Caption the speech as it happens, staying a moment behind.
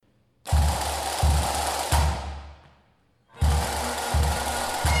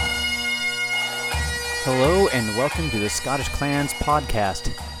Hello and welcome to the Scottish Clans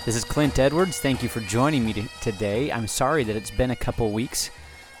podcast. This is Clint Edwards. Thank you for joining me today. I'm sorry that it's been a couple weeks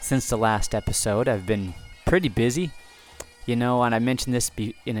since the last episode. I've been pretty busy, and I mentioned this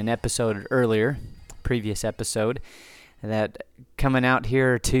in an episode earlier, previous episode, that coming out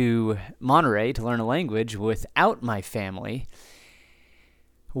here to Monterey to learn a language without my family,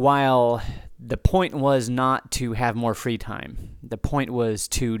 while the point was not to have more free time. The point was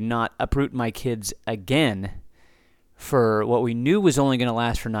to not uproot my kids again for what we knew was only going to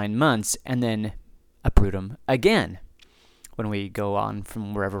last for 9 months and then uproot them again when we go on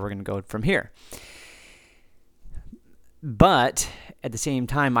from wherever we're going to go from here. But at the same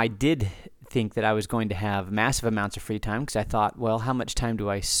time, I did think that I was going to have massive amounts of free time because I thought, well, how much time do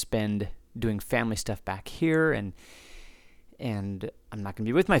I spend doing family stuff back here? And I'm not going to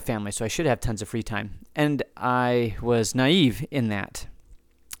be with my family, so I should have tons of free time. And I was naive in that.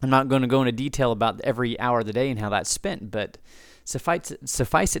 I'm not going to go into detail about every hour of the day and how that's spent, but suffice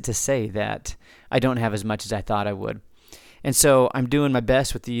it to say that I don't have as much as I thought I would. And so I'm doing my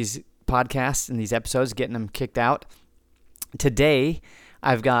best with these podcasts and these episodes, getting them kicked out. Today,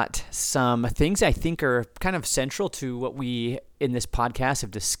 I've got some things I think are kind of central to what we in this podcast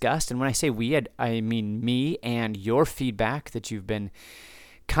have discussed. And when I say we, I mean me and your feedback that you've been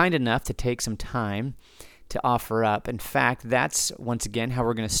kind enough to take some time to offer up. In fact, that's once again how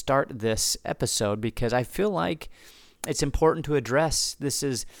we're going to start this episode, because I feel like it's important to address this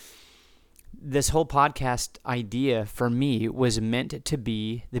whole podcast idea for me was meant to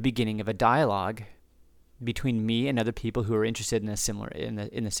be the beginning of a dialogue between me and other people who are interested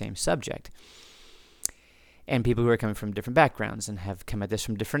in the same subject, and people who are coming from different backgrounds and have come at this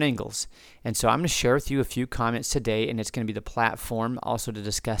from different angles. And so I'm going to share with you a few comments today, and it's going to be the platform also to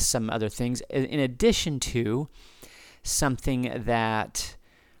discuss some other things, in addition to something that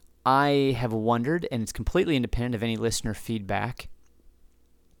I have wondered, and it's completely independent of any listener feedback.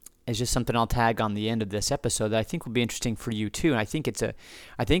 It's just something I'll tag on the end of this episode that I think will be interesting for you too. And I think it's a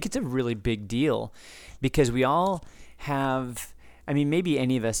really big deal, because we all have, maybe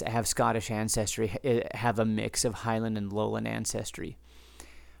any of us have Scottish ancestry, have a mix of Highland and Lowland ancestry,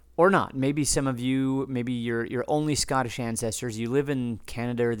 or not. Maybe some of you, maybe you're only Scottish ancestors. You live in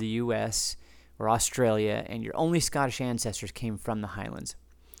Canada or the U.S. or Australia, and your only Scottish ancestors came from the Highlands.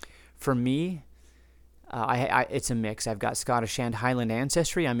 For me, it's a mix. I've got Scottish and Highland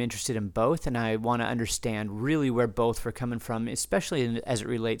ancestry. I'm interested in both, and I want to understand really where both were coming from, especially as it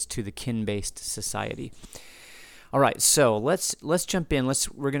relates to the kin-based society. All right, so let's jump in.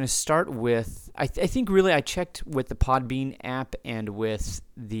 We're going to start with, I think really I checked with the Podbean app and with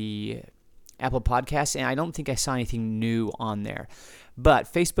the Apple Podcasts, and I don't think I saw anything new on there.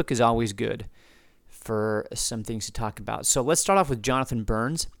 But Facebook is always good for some things to talk about. So let's start off with Jonathan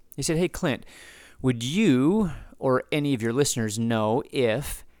Burns. He said, "Hey, Clint, would you or any of your listeners know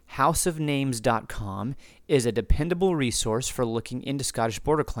if houseofnames.com is a dependable resource for looking into Scottish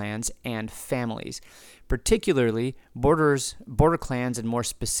border clans and families, particularly border clans and more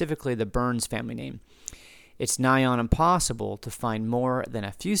specifically the Burns family name? It's nigh on impossible to find more than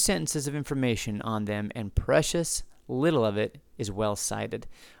a few sentences of information on them, and precious little of it is well cited.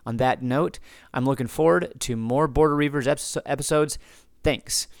 On that note, I'm looking forward to more Border Reavers episodes.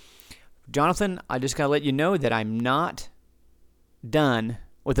 Thanks." Jonathan, I just got to let you know that I'm not done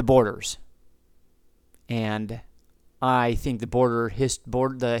with the borders. And I think the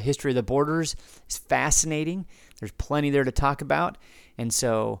history of the borders is fascinating. There's plenty there to talk about. And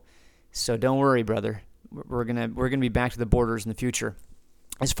so don't worry, brother. We're going to be back to the borders in the future.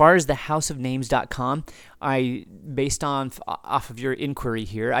 As far as the houseofnames.com, based off of your inquiry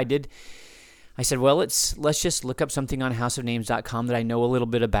here, I said, well, let's just look up something on houseofnames.com that I know a little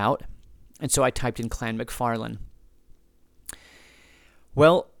bit about. And so I typed in Clan McFarlane.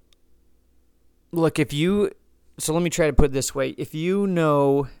 Well, look, so let me try to put it this way. If you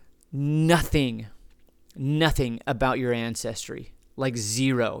know nothing about your ancestry, like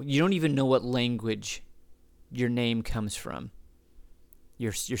zero, you don't even know what language your name comes from,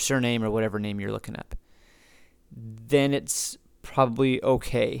 your surname or whatever name you're looking up, then it's probably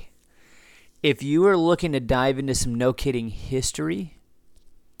okay. If you are looking to dive into some no-kidding history,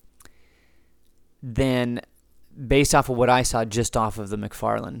 then based off of what I saw just off of the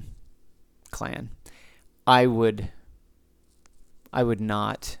McFarlane clan, I would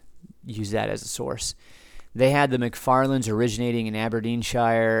not use that as a source. They had the McFarlanes originating in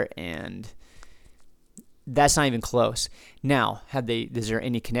Aberdeenshire, and that's not even close. Now, is there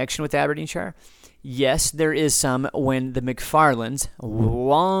any connection with Aberdeenshire? Yes, there is some. When the McFarlanes, a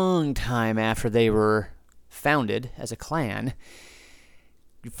long time after they were founded as a clan,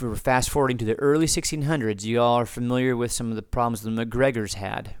 if we're fast forwarding to the early 1600s, you all are familiar with some of the problems the McGregors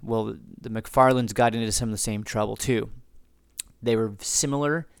had. Well, the McFarlands got into some of the same trouble too. They were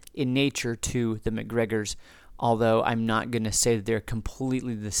similar in nature to the McGregors, although I'm not going to say that they're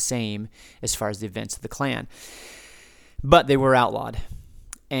completely the same as far as the events of the clan. But they were outlawed,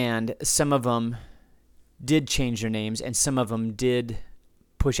 and some of them did change their names, and some of them did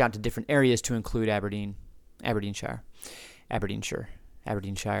push out to different areas to include Aberdeenshire. I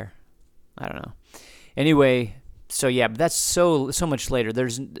don't know. Anyway, so yeah, but that's so much later.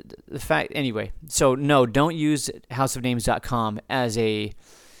 There's the fact anyway. So no, don't use houseofnames.com as a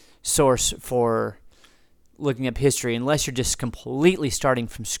source for looking up history unless you're just completely starting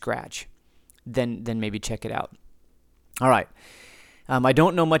from scratch. Then maybe check it out. All right. I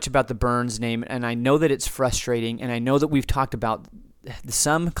don't know much about the Burns name, and I know that it's frustrating, and I know that we've talked about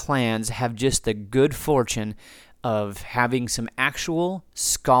some clans have just the good fortune of having some actual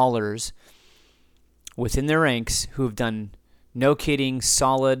scholars within their ranks who have done, no kidding,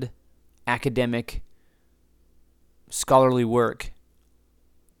 solid academic scholarly work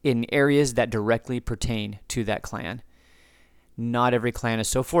in areas that directly pertain to that clan. Not every clan is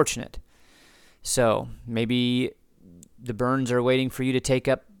so fortunate. So maybe the Burns are waiting for you to take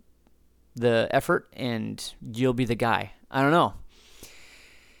up the effort and you'll be the guy. I don't know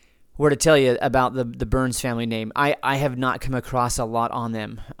where to tell you about the Burns family name. I have not come across a lot on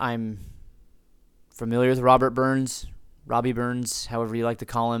them. I'm familiar with Robert Burns, Robbie Burns, however you like to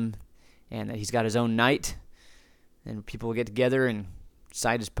call him, and that he's got his own night, and people will get together and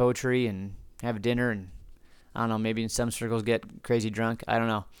cite his poetry and have a dinner, and I don't know, maybe in some circles get crazy drunk. I don't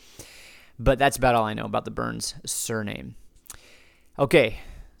know. But that's about all I know about the Burns surname. Okay,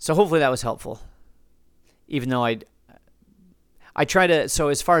 so hopefully that was helpful. Even though I try to, so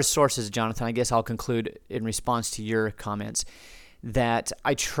as far as sources, Jonathan, I guess I'll conclude in response to your comments that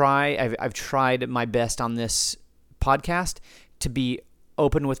I've tried my best on this podcast to be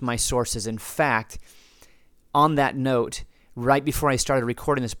open with my sources. In fact, on that note, right before I started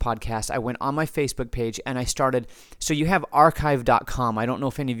recording this podcast, I went on my Facebook page and I started, so you have archive.com. I don't know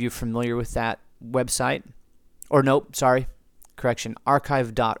if any of you are familiar with that website. Or nope, sorry, correction,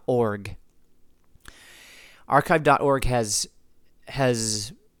 archive.org. Archive.org has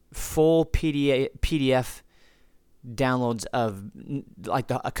full PDF downloads of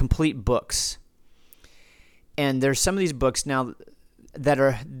like complete books. And there's some of these books now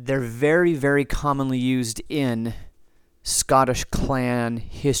they're very, very commonly used in Scottish clan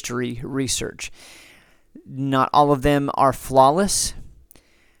history research. Not all of them are flawless,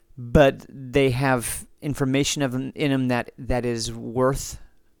 but they have information in them that is worth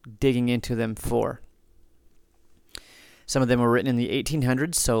digging into them for. Some of them were written in the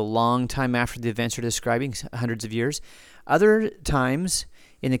 1800s, so a long time after the events are describing, hundreds of years. Other times,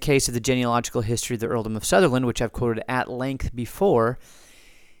 in the case of the genealogical history of the Earldom of Sutherland, which I've quoted at length before,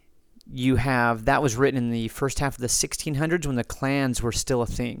 that was written in the first half of the 1600s when the clans were still a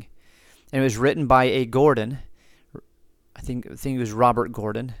thing. And it was written by a Gordon. I think it was Robert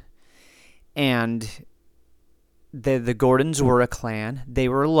Gordon. And the Gordons were a clan. They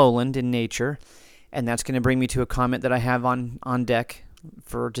were lowland in nature. And that's going to bring me to a comment that I have on deck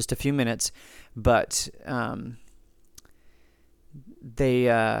for just a few minutes. But anyway,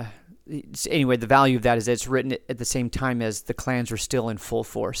 the value of that is that it's written at the same time as the clans were still in full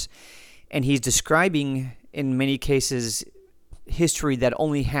force. And he's describing, in many cases, history that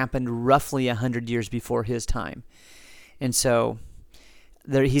only happened roughly 100 years before his time. And so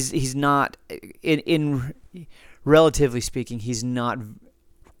he's not, in relatively speaking, he's not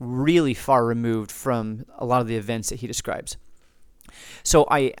really far removed from a lot of the events that he describes. So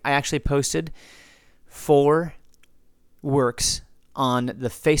I actually posted 4 works on the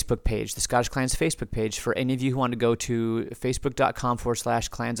Facebook page, the Scottish Clans Facebook page, for any of you who want to go to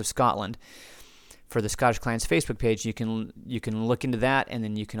facebook.com/Clans of Scotland. For the Scottish Clans Facebook page, you can look into that, and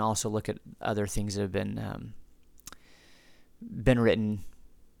then you can also look at other things that have been written,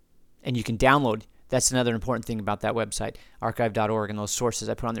 and you can download. That's another important thing about that website, archive.org, and those sources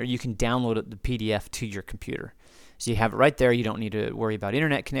I put on there. You can download the PDF to your computer. So you have it right there. You don't need to worry about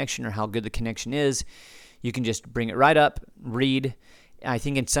internet connection or how good the connection is. You can just bring it right up, read. I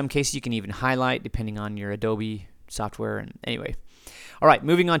think in some cases you can even highlight depending on your Adobe software. And anyway. All right,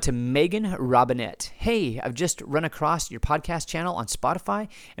 moving on to Megan Robinette. Hey, I've just run across your podcast channel on Spotify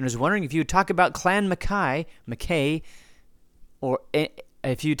and was wondering if you would talk about Clan Mackay, or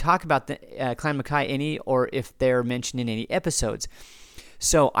if you talk about the Clan Mackay any, or if they're mentioned in any episodes.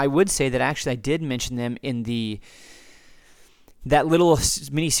 So I would say that actually I did mention them in that little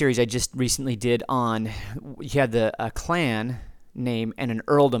mini-series I just recently did on, you had the clan name and an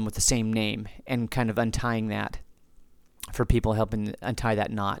earldom with the same name, and kind of untying that for people, helping untie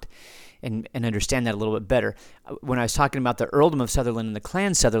that knot and understand that a little bit better. When I was talking about the earldom of Sutherland and the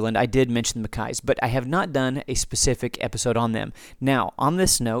Clan Sutherland, I did mention the Mackays, but I have not done a specific episode on them. Now, on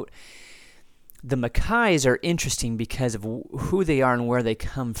this note, the Mackays are interesting because of who they are and where they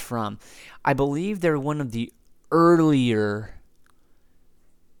come from. I believe they're one of the earlier,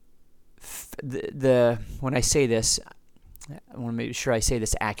 when I say this, I want to make sure I say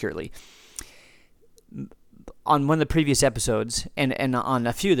this accurately. On one of the previous episodes, and on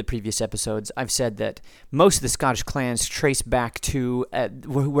a few of the previous episodes, I've said that most of the Scottish clans trace back to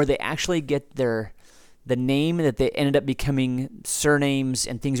where they actually get the name that they ended up becoming surnames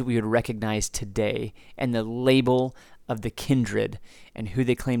and things that we would recognize today, and the label of the kindred and who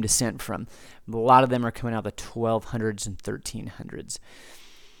they claim descent from. A lot of them are coming out of the 1200s and 1300s.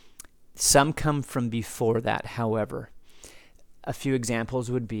 Some come from before that, however. A few examples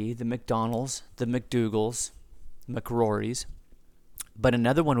would be the MacDonalds, the MacDougals, McRorys, but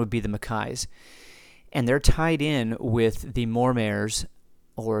another one would be the Mackays, and they're tied in with the Mormaers,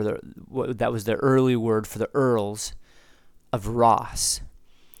 or that was the early word for the Earls of Ross,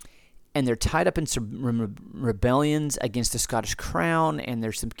 and they're tied up in some rebellions against the Scottish crown, and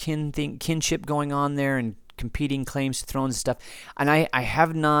there's some kinship going on there, and competing claims to thrones and stuff, and I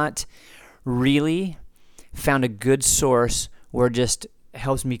have not really found a good source where it just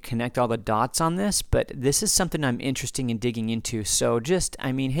helps me connect all the dots on this, but this is something I'm interested in digging into. So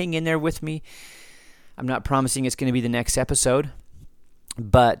hang in there with me. I'm not promising it's going to be the next episode,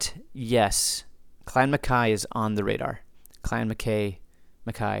 but yes, Clan Mackay is on the radar. Clan Mackay,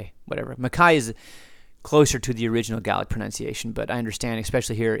 whatever. Mackay is closer to the original Gaelic pronunciation, but I understand,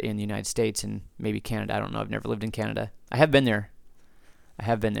 especially here in the United States and maybe Canada. I don't know. I've never lived in Canada. I have been there,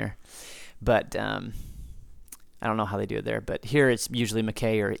 but I don't know how they do it there, but here it's usually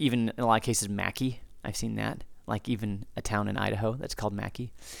Mackay, or even in a lot of cases Mackie. I've seen that, like even a town in Idaho that's called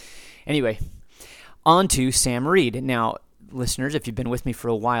Mackie. Anyway, on to Sam Reed. Now, listeners, if you've been with me for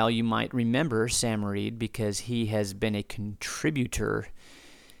a while, you might remember Sam Reed because he has been a contributor.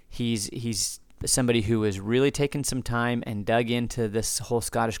 He's somebody who has really taken some time and dug into this whole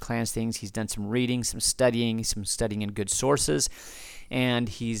Scottish clans things. He's done some reading, some studying in good sources, and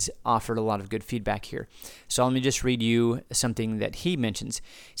he's offered a lot of good feedback here. So let me just read you something that he mentions.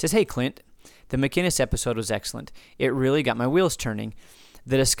 He says, "Hey, Clint, the McInnes episode was excellent. It really got my wheels turning.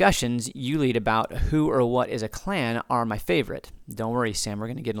 The discussions you lead about who or what is a clan are my favorite." Don't worry, Sam, we're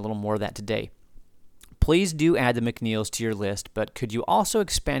going to get a little more of that today. "Please do add the McNeils to your list, but could you also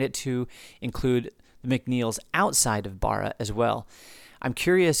expand it to include the McNeils outside of Barra as well? I'm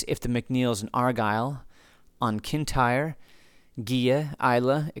curious if the McNeils in Argyll, on Kintyre, Gia,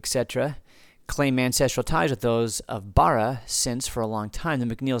 Isla, etc., claim ancestral ties with those of Barra, since for a long time the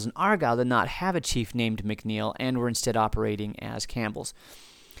McNeils in Argyll did not have a chief named McNeil and were instead operating as Campbells.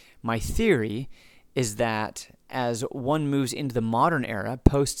 My theory is that as one moves into the modern era,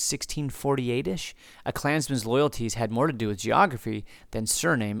 post-1648-ish, a clansman's loyalties had more to do with geography than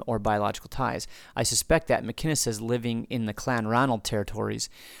surname or biological ties. I suspect that McInnes living in the Clan Ranald territories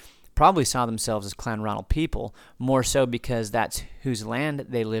probably saw themselves as Clan Ranald people, more so because that's whose land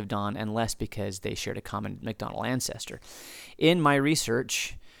they lived on and less because they shared a common MacDonald ancestor. In my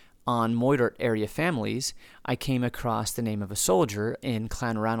research on Moidart area families, I came across the name of a soldier in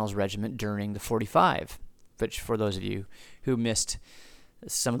Clan Ranald's regiment during the 45, which for those of you who missed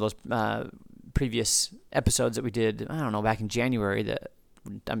some of those previous episodes that we did, I don't know, back in January,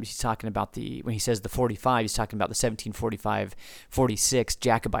 he's talking about when he says the 45, he's talking about the 1745-46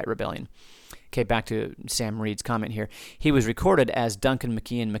 Jacobite Rebellion. Okay, back to Sam Reed's comment here. He was recorded as Duncan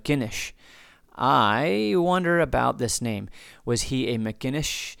McKeon McInnes. I wonder about this name. Was he a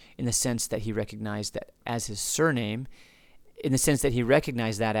McInnes in the sense that he recognized that as his surname, in the sense that he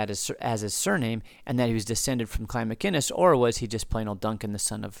recognized that as his surname, and that he was descended from Clan McInnes, or was he just plain old Duncan, the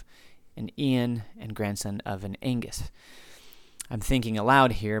son of an Ian and grandson of an Angus? I'm thinking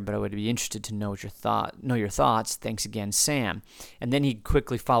aloud here, but I would be interested to know your thoughts. Thanks again, Sam. And then he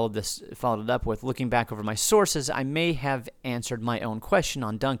quickly followed it up with, looking back over my sources, I may have answered my own question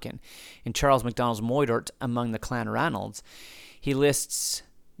on Duncan. In Charles MacDonald's Moidart among the Clan Ranalds, he lists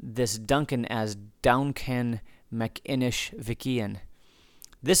this Duncan as Duncan McInnes Vickian.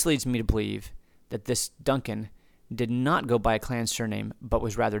 This leads me to believe that this Duncan did not go by a clan surname, but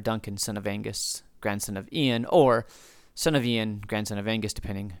was rather Duncan, son of Angus, grandson of Ian, or son of Ian, grandson of Angus,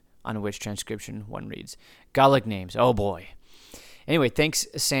 depending on which transcription one reads. Gaelic names, oh boy. Anyway, thanks,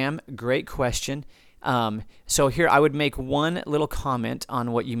 Sam. Great question. So here, I would make one little comment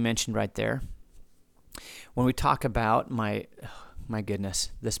on what you mentioned right there. When we talk about my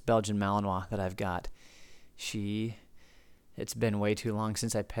goodness, this Belgian Malinois that I've got, it's been way too long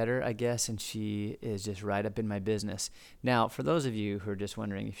since I pet her, I guess, and she is just right up in my business. Now, for those of you who are just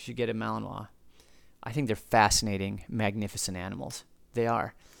wondering if you should get a Malinois, I think they're fascinating, magnificent animals. They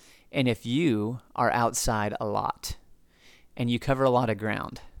are. And if you are outside a lot and you cover a lot of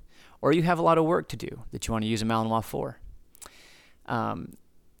ground, or you have a lot of work to do that you want to use a Malinois for, and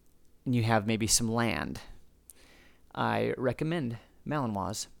you have maybe some land, I recommend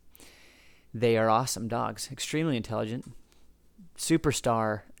Malinois. They are awesome dogs, extremely intelligent,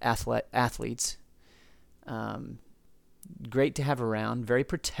 superstar athletes, great to have around, very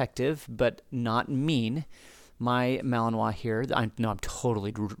protective, but not mean. My Malinois here, I'm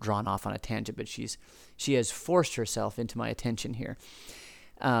totally drawn off on a tangent, but she has forced herself into my attention here.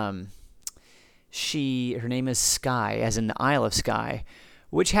 Her name is Skye, as in the Isle of Skye,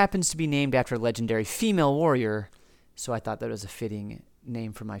 which happens to be named after a legendary female warrior, so I thought that was a fitting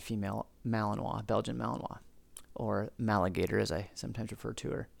name for my female Malinois, Belgian Malinois, or Maligator, as I sometimes refer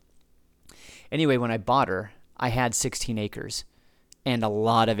to her. Anyway, when I bought her, I had 16 acres and a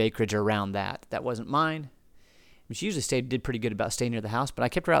lot of acreage around that. That wasn't mine. She usually did pretty good about staying near the house, but I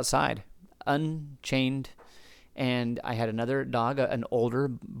kept her outside, unchained, and I had another dog, an older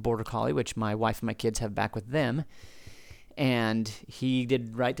border collie, which my wife and my kids have back with them, and he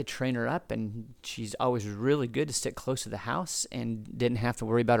did right to train her up, and she's always really good to stick close to the house and didn't have to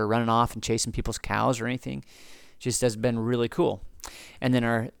worry about her running off and chasing people's cows or anything. Just has been really cool. And then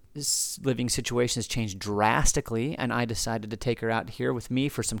our living situation has changed drastically, and I decided to take her out here with me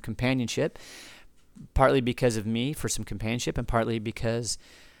for some companionship, partly because of me for some companionship, and partly because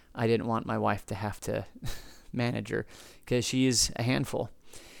I didn't want my wife to have to manage her, because she is a handful.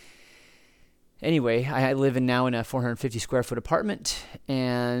 Anyway, I live now in a 450 square foot apartment,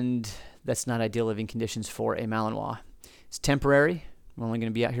 and that's not ideal living conditions for a Malinois. It's temporary. We're only going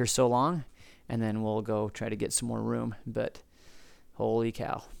to be out here so long, and then we'll go try to get some more room. But holy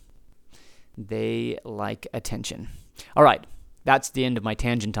cow, they like attention. All right, that's the end of my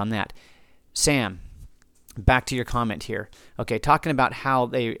tangent on that. Sam, back to your comment here. Okay, talking about how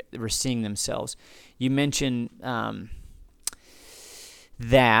they were seeing themselves. You mentioned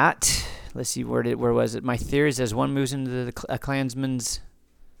that, let's see, where was it? My theory is as one moves into a clansman's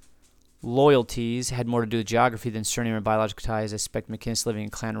loyalties had more to do with geography than surname or biological ties. I suspect McKinnis living in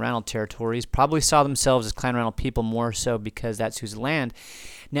Clan Ranald territories probably saw themselves as Clan Ranald people more so because that's whose land.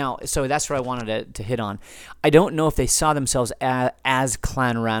 Now, so that's what I wanted to hit on. I don't know if they saw themselves as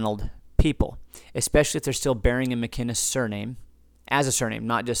Clan Ranald people, especially if they're still bearing a McKinnis surname as a surname,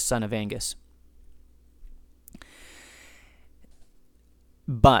 not just son of Angus.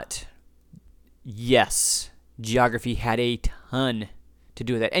 But yes, geography had a ton to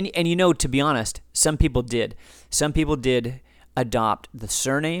do with that. And you know, to be honest, some people did. Some people did adopt the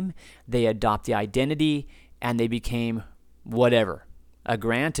surname, they adopt the identity, and they became whatever. A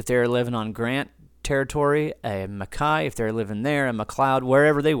Grant, if they were living on Grant territory, a Mackay, if they're living there, a MacLeod,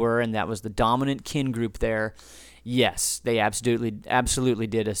 wherever they were, and that was the dominant kin group there. Yes, they absolutely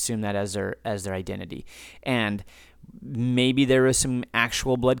did assume that as their identity. And maybe there was some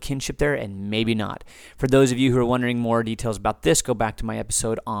actual blood kinship there, and maybe not. For those of you who are wondering more details about this, go back to my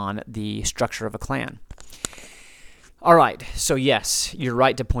episode on the structure of a clan. All right, so yes, you're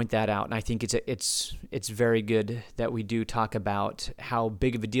right to point that out, and I think it's very good that we do talk about how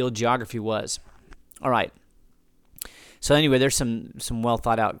big of a deal geography was. All right. So anyway, there's some well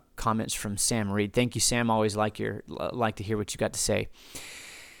thought out comments from Sam Reed. Thank you, Sam. Always like to hear what you got to say.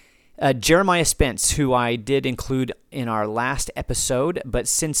 Jeremiah Spence, who I did include in our last episode, but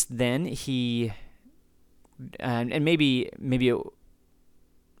since then he and maybe it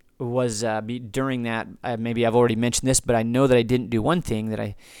was during that. Maybe I've already mentioned this, but I know that I didn't do one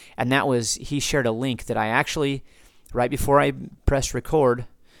thing and that was he shared a link that I actually right before I pressed record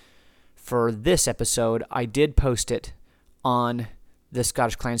for this episode, I did post it on the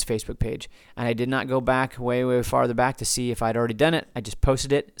Scottish Clans Facebook page. And I did not go back way farther back to see if I'd already done it. I just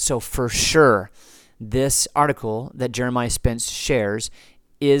posted it. So for sure, this article that Jeremiah Spence shares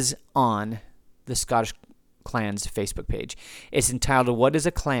is on the Scottish Clans Facebook page. It's entitled, What is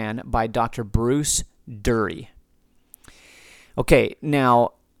a Clan? By Dr. Bruce Dury. Okay,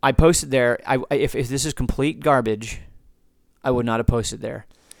 now, I posted there. If this is complete garbage, I would not have posted there.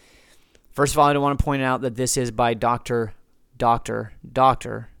 First of all, I want to point out that this is by Doctor,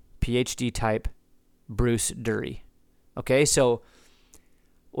 PhD type, Bruce Dury. Okay, so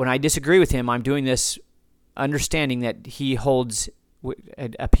when I disagree with him, I'm doing this understanding that he holds,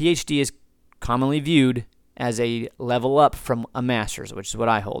 a PhD is commonly viewed as a level up from a master's, which is what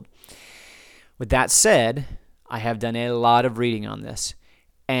I hold. With that said, I have done a lot of reading on this,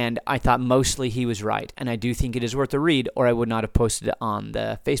 and I thought mostly he was right, and I do think it is worth a read, or I would not have posted it on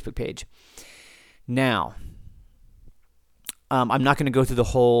the Facebook page. Now, I'm not going to go through the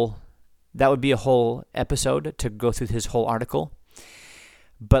whole, that would be a whole episode to go through his whole article,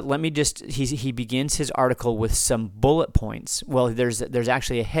 but let me just, he begins his article with some bullet points. Well, there's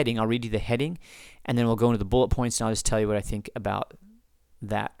actually a heading. I'll read you the heading, and then we'll go into the bullet points, and I'll just tell you what I think about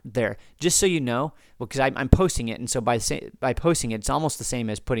that there. Just so you know, because I'm posting it, and so by posting it, it's almost the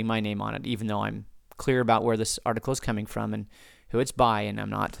same as putting my name on it, even though I'm clear about where this article is coming from and who it's by, and I'm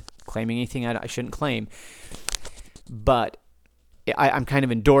not claiming anything I shouldn't claim. But I'm kind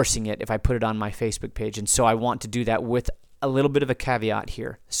of endorsing it if I put it on my Facebook page, and so I want to do that with a little bit of a caveat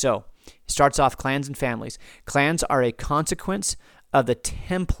here. So it starts off clans and families. Clans are a consequence of the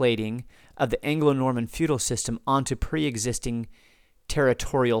templating of the Anglo-Norman feudal system onto pre-existing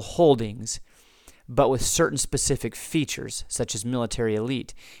territorial holdings, but with certain specific features, such as military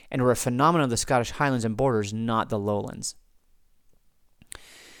elite, and were a phenomenon of the Scottish Highlands and Borders, not the Lowlands.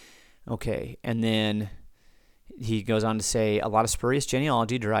 Okay, and then he goes on to say, a lot of spurious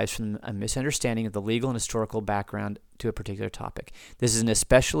genealogy derives from a misunderstanding of the legal and historical background to a particular topic. This is an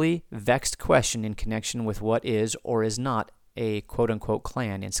especially vexed question in connection with what is or is not a quote-unquote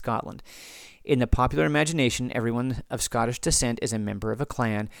clan in Scotland. In the popular imagination, everyone of Scottish descent is a member of a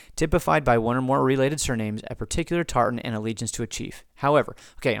clan, typified by one or more related surnames, a particular tartan, and allegiance to a chief. However,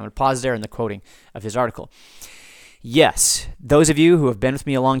 okay, I'm going to pause there in the quoting of his article. Yes, those of you who have been with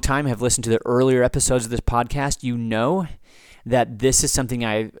me a long time, have listened to the earlier episodes of this podcast, you know that this is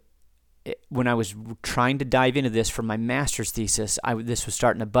something when I was trying to dive into this for my master's thesis, this was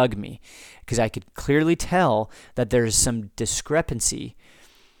starting to bug me, because I could clearly tell that there's some discrepancy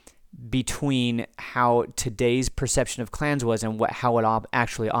between how today's perception of clans was and how it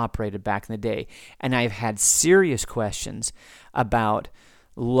actually operated back in the day. And I've had serious questions about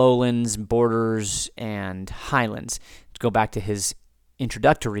Lowlands, Borders, and Highlands. To go back to his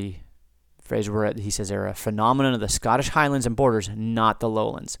introductory phrase where he says they're a phenomenon of the Scottish Highlands and Borders, not the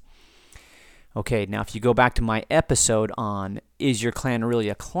Lowlands. Okay, now if you go back to my episode on is your clan really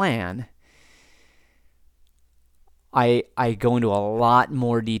a clan, I go into a lot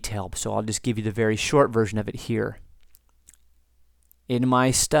more detail, so I'll just give you the very short version of it here. In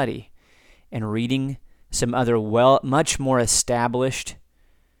my study and reading some other much more established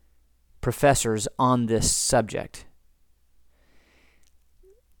professors on this subject,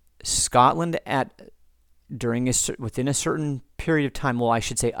 Scotland within a certain period of time, well, I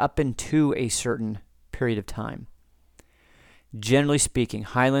should say up into a certain period of time, generally speaking,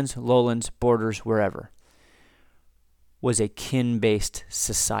 Highlands, Lowlands, Borders, wherever, was a kin-based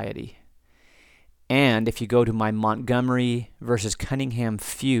society. And if you go to my Montgomery versus Cunningham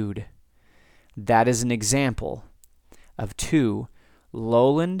feud, that is an example of two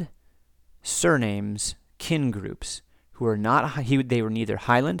lowland surnames, kin groups, who are they were neither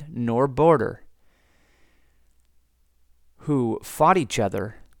Highland nor Border, who fought each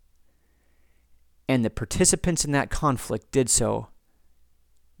other, and the participants in that conflict did so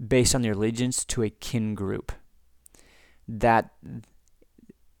based on their allegiance to a kin group. That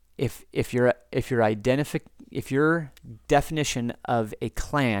if your definition of a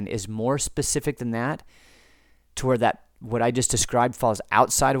clan is more specific than that, to where that what I just described falls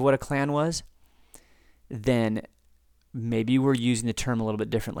outside of what a clan was, then maybe we're using the term a little bit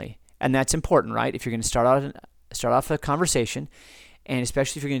differently. And that's important, right? If you're going to start off a conversation, and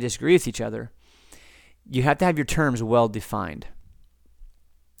especially if you're going to disagree with each other, you have to have your terms well defined.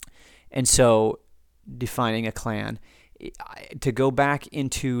 And so, defining a clan, to go back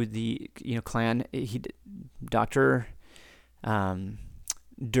into the clan, Dr. Bruce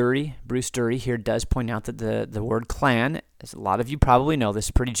Dury here does point out that the word clan, as a lot of you probably know, this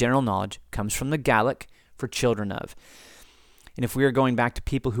is pretty general knowledge, comes from the Gaelic for children of. And if we are going back to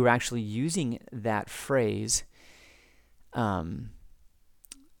people who are actually using that phrase, I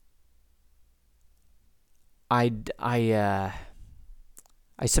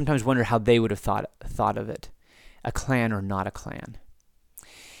sometimes wonder how they would have thought of it, a clan or not a clan.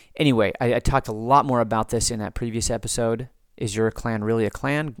 Anyway, I talked a lot more about this in that previous episode. Is your clan really a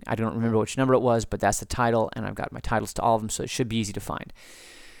clan? I don't remember which number it was, but that's the title, and I've got my titles to all of them, so it should be easy to find.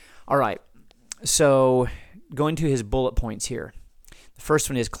 All right, so going to his bullet points here. The first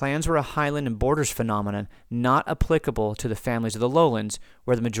one is, clans were a Highland and Borders phenomenon not applicable to the families of the Lowlands,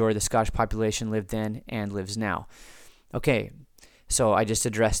 where the majority of the Scottish population lived then and lives now. Okay, so I just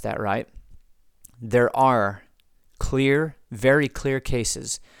addressed that, right? There are very clear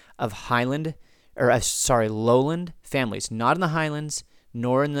cases of Lowland families, not in the Highlands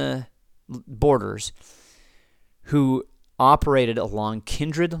nor in the borders who operated along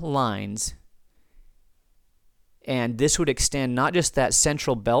kindred lines, and this would extend not just that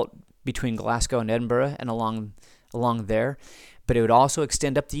central belt between Glasgow and Edinburgh and along there, but it would also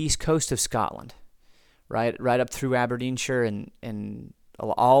extend up the east coast of Scotland, right up through Aberdeenshire and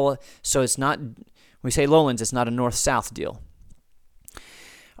all. So it's not, when we say lowlands, it's not a north-south deal.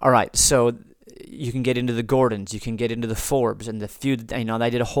 All right, so you can get into the Gordons, you can get into the Forbes and the feud. I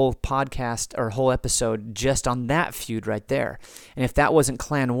did a whole podcast or a whole episode just on that feud right there. And if that wasn't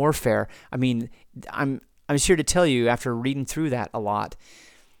clan warfare, I mean, I'm sure to tell you after reading through that a lot,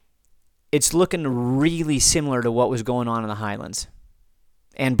 it's looking really similar to what was going on in the Highlands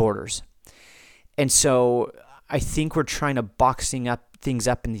and borders. And so I think we're trying to box things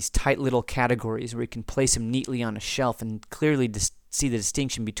up in these tight little categories where you can place them neatly on a shelf and clearly see the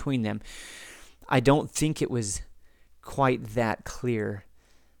distinction between them. I don't think it was quite that clear.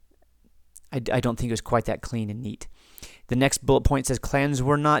 I don't think it was quite that clean and neat. The next bullet point says clans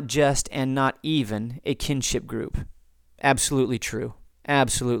were not just and not even a kinship group. Absolutely true.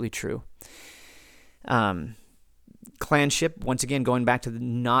 Absolutely true. Clanship, once again, going back to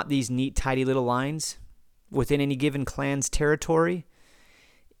not these neat, tidy little lines within any given clan's territory.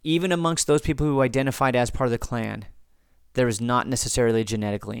 Even amongst those people who identified as part of the clan, there is not necessarily a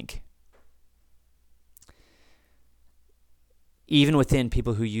genetic link. Even within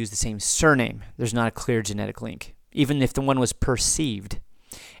people who use the same surname, there's not a clear genetic link, even if the one was perceived.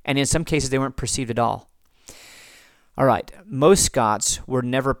 And in some cases, they weren't perceived at all. All right, most Scots were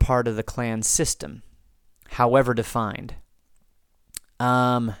never part of the clan system, however defined.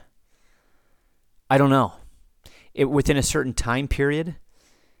 I don't know. Within a certain time period,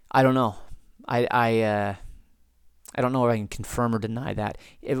 I don't know. I don't know if I can confirm or deny that.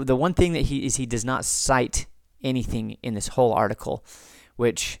 The one thing that he does not cite anything in this whole article,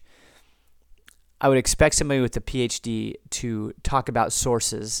 which I would expect somebody with a PhD to talk about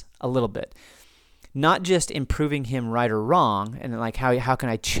sources a little bit. Not just in proving him right or wrong, and like how can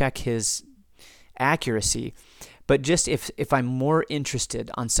I check his accuracy, but just if I'm more interested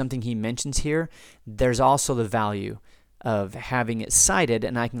on something he mentions here, there's also the value of having it cited,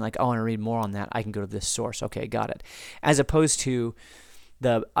 and I can I want to read more on that. I can go to this source. Okay, got it. As opposed to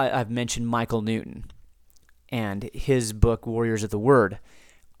I've mentioned Michael Newton and his book Warriors of the Word.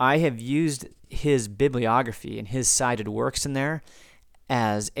 I have used his bibliography and his cited works in there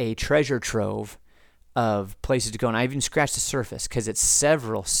as a treasure trove of places to go, and I even scratched the surface because it's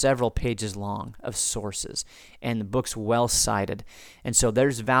several pages long of sources, and the book's well cited, and so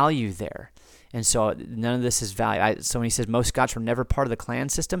there's value there. And so none of this is value. So when he says most Scots were never part of the clan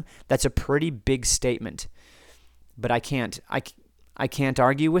system, that's a pretty big statement. But I can't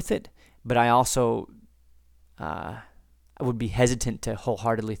argue with it. But I also I would be hesitant to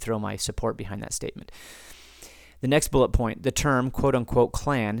wholeheartedly throw my support behind that statement. The next bullet point, the term quote-unquote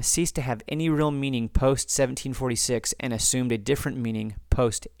clan ceased to have any real meaning post-1746 and assumed a different meaning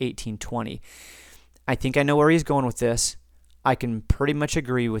post-1820. I think I know where he's going with this. I can pretty much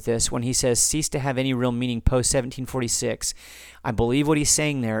agree with this. When he says cease to have any real meaning post-1746, I believe what he's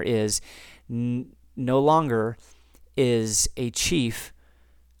saying there is no longer is a chief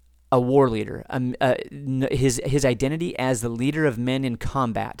a war leader, his identity as the leader of men in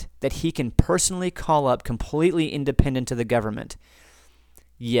combat, that he can personally call up completely independent of the government.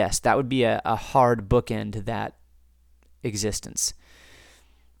 Yes, that would be a hard bookend to that existence.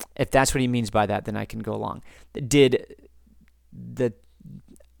 If that's what he means by that, then I can go along. Did the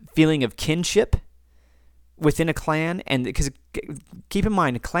feeling of kinship within a clan, and because keep in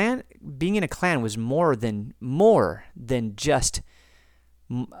mind, being in a clan was more than just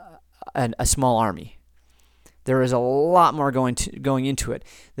a small army. There is a lot more going into it.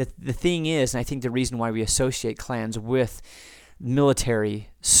 The thing is, and I think the reason why we associate clans with military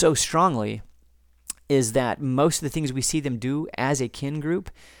so strongly is that most of the things we see them do as a kin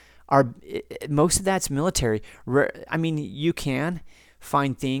group most of that's military. I mean, you can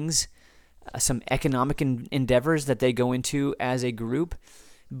find things, some economic endeavors that they go into as a group,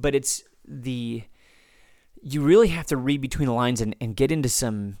 but you really have to read between the lines and get into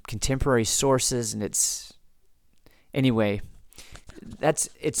some contemporary sources, and it's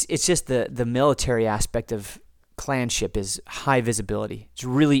just the military aspect of clanship is high visibility. It's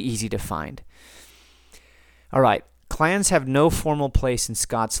really easy to find. All right. Clans have no formal place in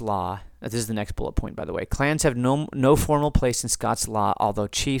Scots law. This is the next bullet point, by the way. Clans have no formal place in Scots law, although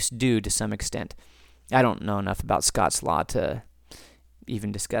chiefs do to some extent. I don't know enough about Scots law to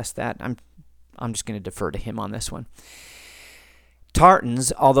even discuss that. I'm just going to defer to him on this one.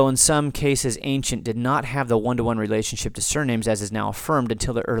 Tartans, although in some cases ancient, did not have the one-to-one relationship to surnames as is now affirmed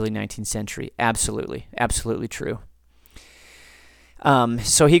until the early 19th century. Absolutely true.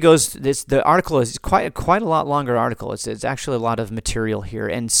 So he goes. The article is quite a lot longer article. It's actually a lot of material here,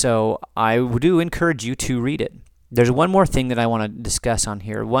 and so I do encourage you to read it. There's one more thing that I want to discuss on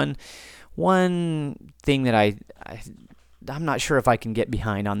here. One thing that I'm not sure if I can get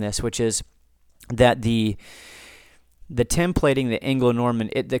behind on this, which is that the templating, the Anglo-Norman,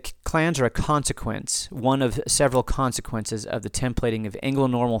 the clans are a consequence, one of several consequences of the templating of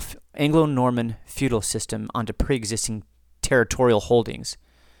Anglo-Norman feudal system onto pre-existing territorial holdings.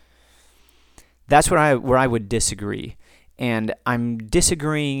 That's where I would disagree, and I'm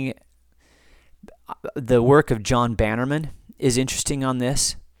disagreeing. The work of John Bannerman is interesting on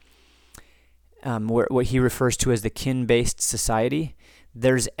this. What he refers to as the kin-based society.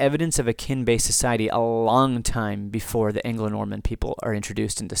 There's evidence of a kin-based society a long time before the Anglo-Norman people are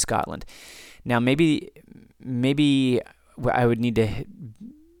introduced into Scotland. Now, maybe I would need to,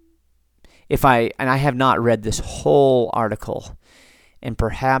 and I have not read this whole article, and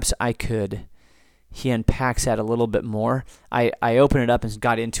perhaps I could. He unpacks that a little bit more. I opened it up and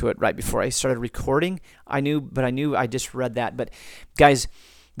got into it right before I started recording. I knew I just read that. But guys,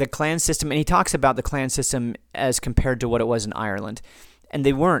 the clan system, and he talks about the clan system as compared to what it was in Ireland. And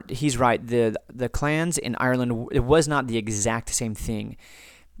they weren't. He's right. The clans in Ireland, it was not the exact same thing.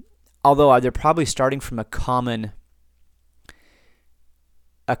 Although they're probably starting from a common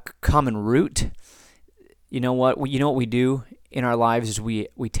root. You know what we do in our lives is we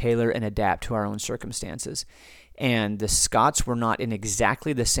tailor and adapt to our own circumstances. And the Scots were not in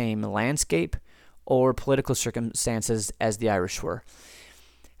exactly the same landscape or political circumstances as the Irish were.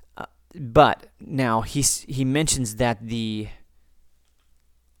 But now he mentions that the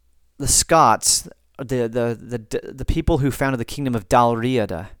Scots, the people who founded the kingdom of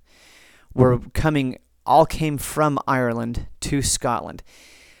Dalriada, all came from Ireland to Scotland.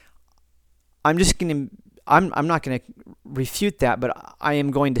 I'm not going to refute that, but I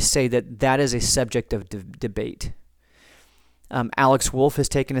am going to say that is a subject of debate. Alex Wolff has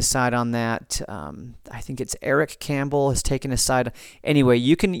taken a side on that. I think it's Eric Campbell has taken a side. Anyway,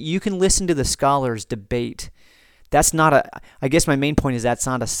 you can listen to the scholars debate. I guess my main point is that's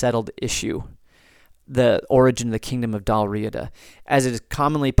not a settled issue, the origin of the kingdom of Dalriada, as it is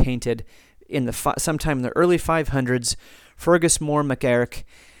commonly painted sometime in the early 500s. Fergus Moore MacEirich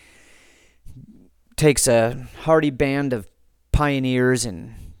takes a hardy band of pioneers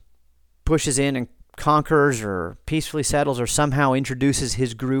and pushes in and conquers or peacefully settles or somehow introduces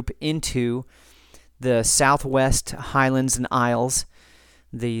his group into the southwest Highlands and Isles,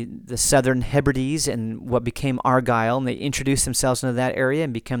 the southern Hebrides and what became Argyll, and they introduce themselves into that area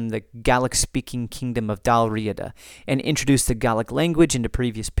and become the Gaelic-speaking kingdom of Dalriada and introduce the Gaelic language into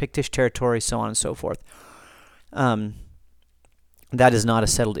previous Pictish territory, so on and so forth. That is not a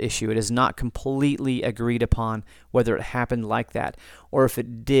settled issue. It is not completely agreed upon whether it happened like that, or if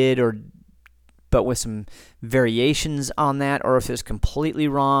it did, but with some variations on that, or if it's completely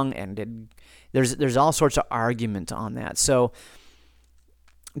wrong. And there's all sorts of argument on that. So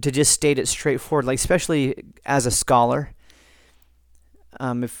to just state it straightforward, like especially as a scholar,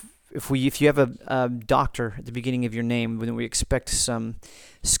 if you have a doctor at the beginning of your name, then we expect some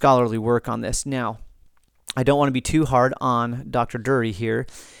scholarly work on this. Now, I don't want to be too hard on Dr. Dury here,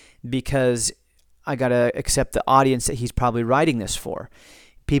 because I got to accept the audience that he's probably writing this for.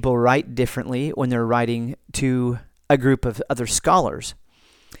 People write differently when they're writing to a group of other scholars.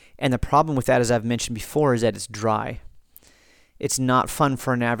 And the problem with that, as I've mentioned before, is that it's dry. It's not fun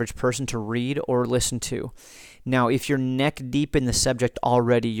for an average person to read or listen to. Now, if you're neck deep in the subject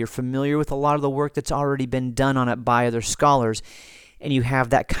already, you're familiar with a lot of the work that's already been done on it by other scholars, and you have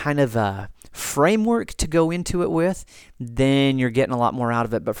that kind of a framework to go into it with, then you're getting a lot more out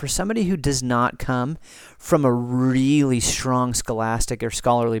of it. But for somebody who does not come from a really strong scholastic or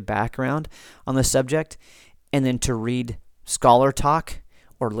scholarly background on the subject, and then to read scholar talk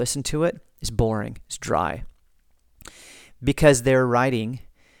or listen to it, is boring, it's dry. Because they're writing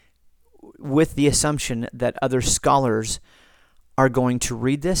with the assumption that other scholars are going to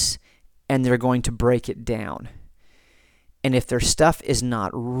read this and they're going to break it down. And if their stuff is not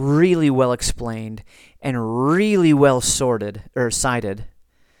really well explained and really well sorted or cited,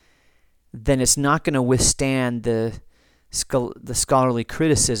 then it's not going to withstand the scholarly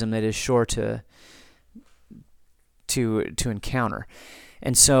criticism that is sure to encounter.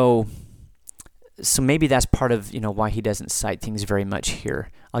 And so maybe that's part of why he doesn't cite things very much here.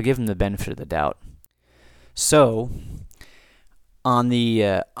 I'll give him the benefit of the doubt. So on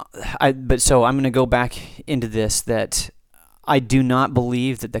the I'm going to go back into this, that I do not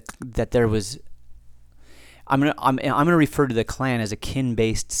believe that there was. I'm gonna refer to the clan as a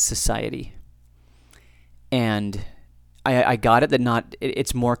kin-based society, and I got it that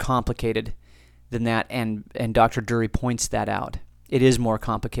it's more complicated than that, and Dr. Dury points that out. It is more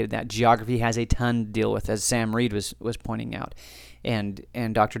complicated than that. Geography has a ton to deal with, as Sam Reed was pointing out, and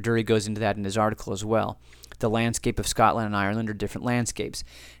Dr. Dury goes into that in his article as well. The landscape of Scotland and Ireland are different landscapes.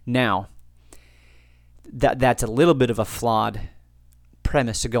 Now, that's a little bit of a flawed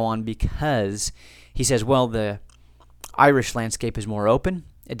premise to go on, because he says, well, the Irish landscape is more open.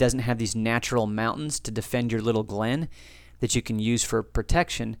 It doesn't have these natural mountains to defend your little glen that you can use for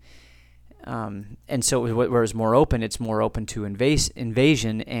protection. And so whereas more open, it's more open to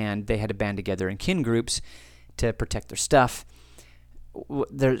invasion, and they had to band together in kin groups to protect their stuff.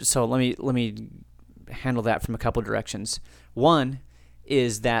 So let me handle that from a couple directions. One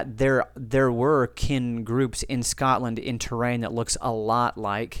is that there were kin groups in Scotland in terrain that looks a lot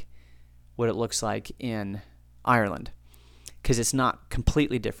like what it looks like in Ireland, because it's not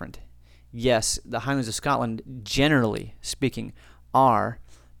completely different. Yes, the Highlands of Scotland, generally speaking, are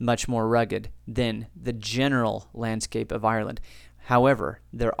much more rugged than the general landscape of Ireland. However,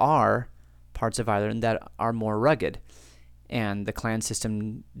 there are parts of Ireland that are more rugged, and the clan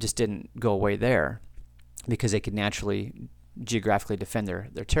system just didn't go away there because they could naturally, geographically defend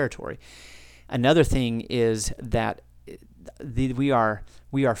their territory. Another thing is that we are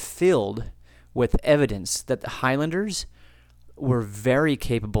filled with evidence that the Highlanders were very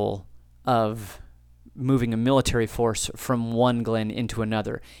capable of moving a military force from one glen into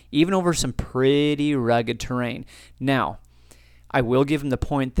another, even over some pretty rugged terrain. Now, I will give him the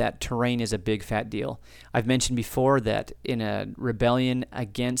point that terrain is a big fat deal. I've mentioned before that in a rebellion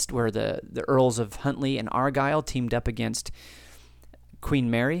against where the Earls of Huntly and Argyll teamed up against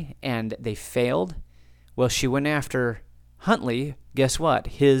Queen Mary and they failed. Well, she went after Huntly. Guess what?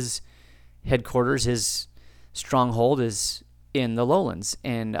 His headquarters, his stronghold is in the Lowlands,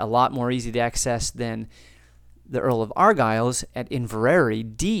 and a lot more easy to access than the Earl of Argyll's at Inverary,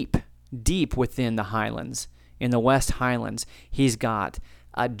 deep within the Highlands, in the West Highlands. He's got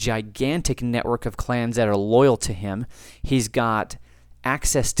a gigantic network of clans that are loyal to him. He's got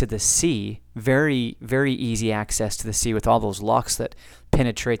access to the sea, very, very easy access to the sea with all those locks that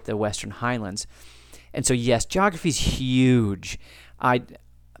penetrate the Western Highlands. And so, yes, geography's huge. And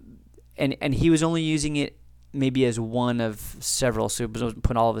he was only using it maybe as one of several, so he wasn't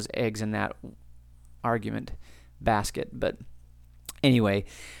putting all of his eggs in that argument basket. But anyway,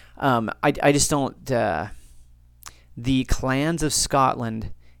 I just don't... the clans of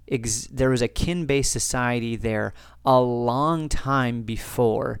Scotland, there was a kin-based society there a long time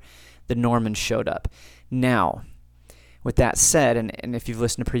before the Normans showed up. Now, with that said, and if you've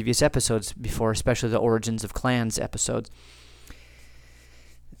listened to previous episodes before, especially the Origins of Clans episodes,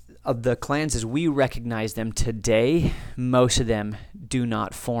 of the clans as we recognize them today, most of them do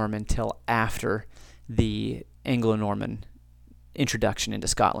not form until after the Anglo-Norman introduction into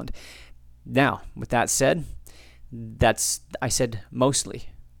Scotland. Now, with that said, I said mostly,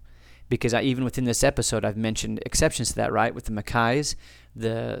 because even within this episode I've mentioned exceptions to that, right? With the Mackays,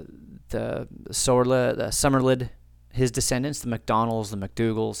 the Somerled, his descendants, the MacDonalds, the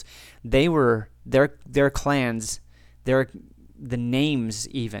MacDougals, they were their clans, the names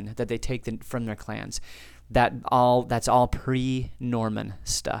even that they take from their clans, that's all pre-Norman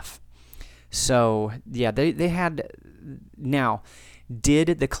stuff. So yeah, they had. Now,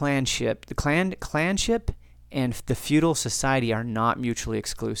 did the clanship and the feudal society are not mutually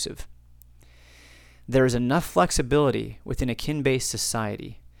exclusive? There is enough flexibility within a kin-based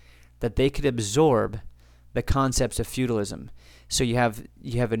society that they could absorb the concepts of feudalism. So you have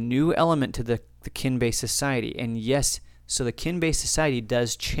a new element to the kin-based society, and yes. So the kin-based society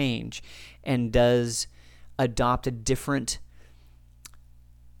does change and does adopt a different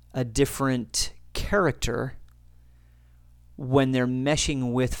character when they're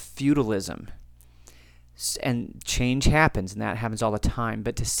meshing with feudalism. And change happens, and that happens all the time.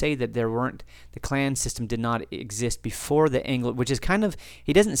 But to say that the clan system did not exist before the Anglo, which is kind of,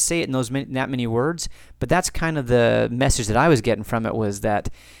 he doesn't say it in that many words, but that's kind of the message that I was getting from it, was that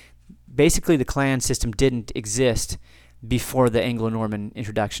basically the clan system didn't exist before the Anglo-Norman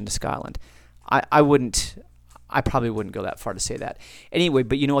introduction to Scotland. I probably wouldn't go that far to say that. Anyway,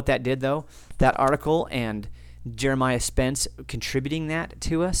 but you know what that did, though? That article and Jeremiah Spence contributing that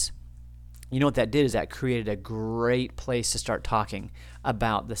to us, you know what that did is that created a great place to start talking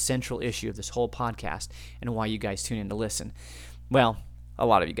about the central issue of this whole podcast and why you guys tune in to listen. Well, a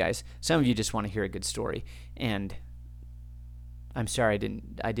lot of you guys. Some of you just want to hear a good story. And I'm sorry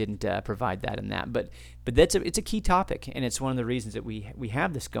I didn't provide that in that, but it's a key topic, and it's one of the reasons that we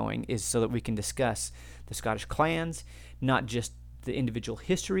have this going is so that we can discuss the Scottish clans, not just the individual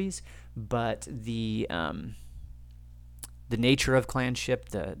histories, but the nature of clanship,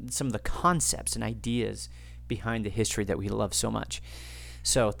 some of the concepts and ideas behind the history that we love so much.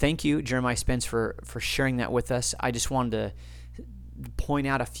 So thank you, Jeremiah Spence, for sharing that with us. I just wanted to point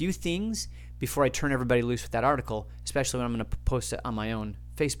out a few things before I turn everybody loose with that article, especially when I'm going to post it on my own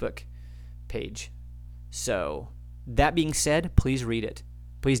Facebook page. So that being said, please read it.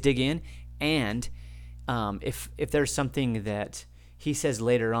 Please dig in. And if there's something that he says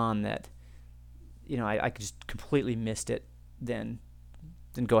later on that, I just completely missed it, then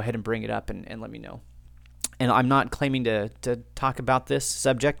go ahead and bring it up and let me know. And I'm not claiming to talk about this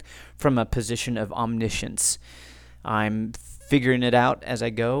subject from a position of omniscience. I'm figuring it out as I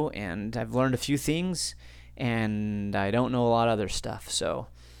go, and I've learned a few things, and I don't know a lot of other stuff. So,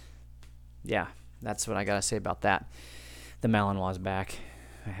 yeah, that's what I got to say about that. The Malinois back.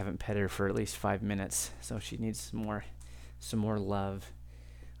 I haven't petted her for at least 5 minutes, so she needs some more love.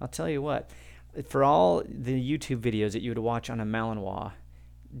 I'll tell you what, for all the YouTube videos that you would watch on a Malinois,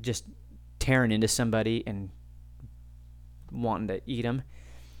 just tearing into somebody and wanting to eat them,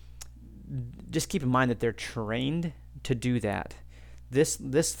 just keep in mind that they're trained to do that. This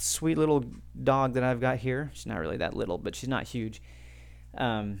sweet little dog that I've got here, she's not really that little, but she's not huge.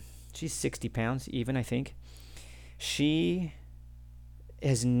 She's 60 pounds even, I think. She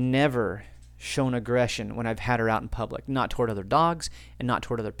has never shown aggression when I've had her out in public, not toward other dogs and not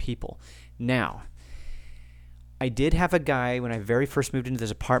toward other people. Now, I did have a guy, when I very first moved into this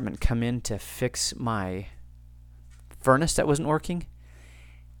apartment, come in to fix my furnace that wasn't working,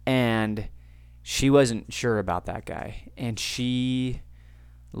 and she wasn't sure about that guy, and she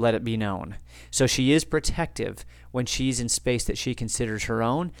let it be known. So she is protective when she's in space that she considers her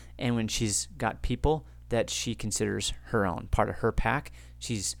own, and when she's got people that she considers her own, part of her pack.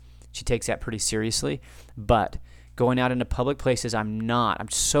 She takes that pretty seriously. But going out into public places, I'm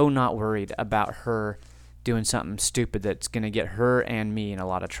so not worried about her doing something stupid that's going to get her and me in a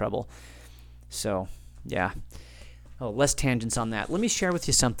lot of trouble. So, yeah. Oh, less tangents on that. Let me share with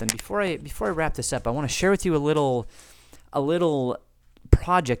you something before I wrap this up. I want to share with you a little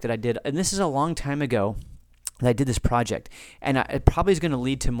project that I did, and this is a long time ago that I did this project, and it probably is going to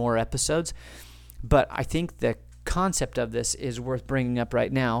lead to more episodes. But I think the concept of this is worth bringing up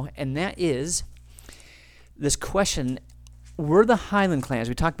right now, and that is this question: were the Highland clans?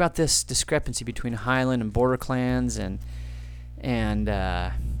 We talked about this discrepancy between Highland and border clans, and when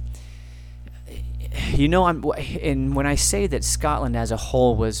I say that Scotland as a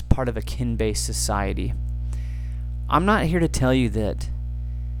whole was part of a kin-based society, I'm not here to tell you that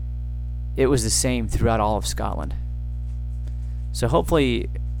it was the same throughout all of Scotland. So hopefully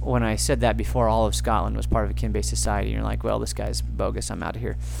when I said that before, all of Scotland was part of a kin-based society, and you're like, well, this guy's bogus, I'm out of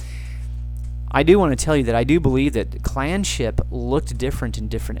here. I do want to tell you that I do believe that clanship looked different in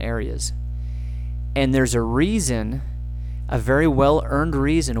different areas. And there's a reason, a very well-earned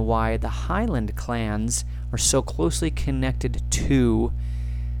reason, why the Highland clans are so closely connected to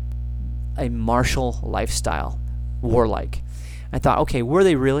a martial lifestyle, warlike. I thought, okay, were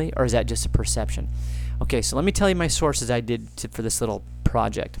they really, or is that just a perception? Okay, so let me tell you my sources I did for this little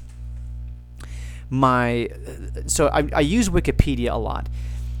project. So I use Wikipedia a lot.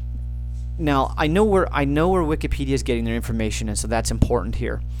 Now, I know where Wikipedia is getting their information, and so that's important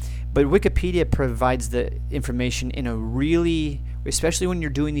here. But Wikipedia provides the information in a really, especially when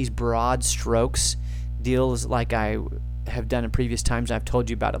you're doing these broad strokes deals like I have done in previous times. I've told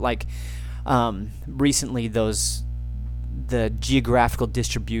you about it. Like recently, the geographical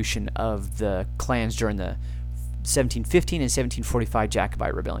distribution of the clans during the 1715 and 1745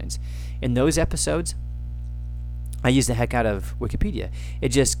 Jacobite rebellions. In those episodes, I use the heck out of Wikipedia. It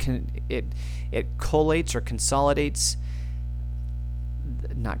just it collates or consolidates.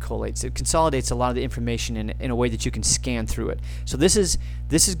 Not collates. It consolidates a lot of the information in a way that you can scan through it. So this is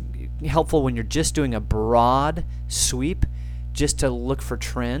helpful when you're just doing a broad sweep, just to look for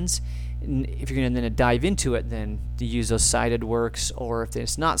trends. And if you're going to then dive into it, then to use those cited works, or if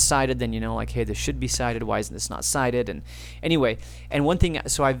it's not cited, then like, hey, this should be cited. Why isn't this not cited? And anyway, and one thing,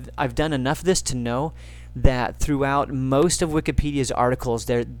 so I've done enough of this to know that throughout most of Wikipedia's articles,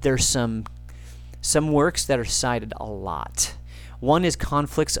 there's some works that are cited a lot. One is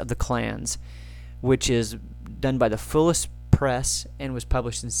Conflicts of the Clans, which is done by the Fullis Press and was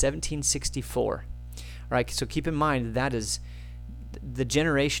published in 1764. All right, so keep in mind that is the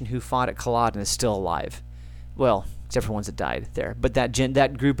generation who fought at Culloden is still alive. Well, except for ones that died there. But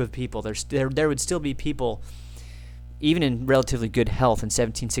that group of people, there would still be people even in relatively good health in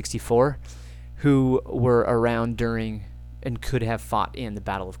 1764, who were around during and could have fought in the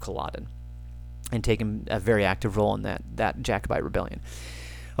Battle of Culloden and taken a very active role in that Jacobite rebellion.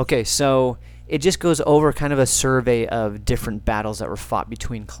 Okay, so it just goes over kind of a survey of different battles that were fought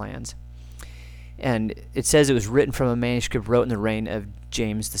between clans. And it says it was written from a manuscript wrote in the reign of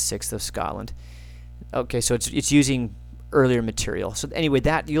James VI of Scotland. Okay, so it's using earlier material. So anyway,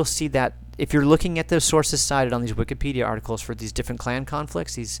 that you'll see that if you're looking at the sources cited on these Wikipedia articles for these different clan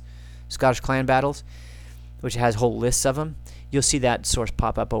conflicts, these Scottish clan battles, which has whole lists of them, you'll see that source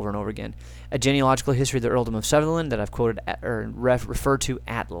pop up over and over again. A genealogical history of the Earldom of Sutherland that I've quoted referred to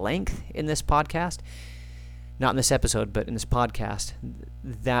at length in this podcast. Not in this episode, but in this podcast.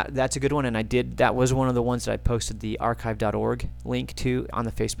 That's a good one, and that was one of the ones that I posted the archive.org link to on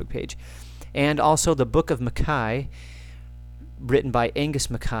the Facebook page. And also the Book of Mackay, written by Angus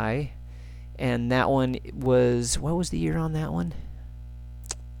Mackay, and that one was, what was the year on that one?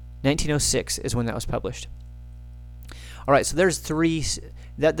 1906 is when that was published. All right, so there's three.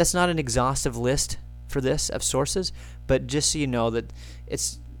 That's not an exhaustive list for this of sources, but just so you know that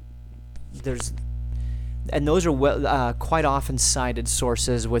there's. And those are quite often cited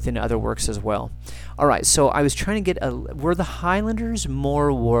sources within other works as well. All right, so I was trying to get were the Highlanders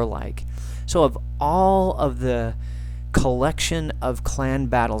more warlike? So of all of the collection of clan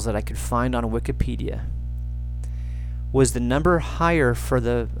battles that I could find on Wikipedia, was the number higher for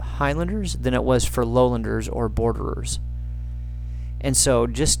the Highlanders than it was for Lowlanders or Borderers? And so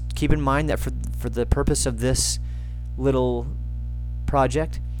just keep in mind that for the purpose of this little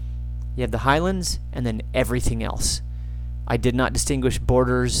project, you have the Highlands and then everything else. I did not distinguish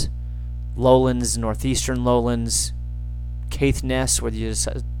Borders, Lowlands, Northeastern Lowlands, Caithness, whether you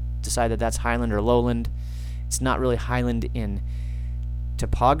decide that that's Highland or Lowland. It's not really Highland in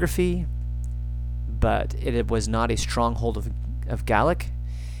topography, but it was not a stronghold of Gaelic.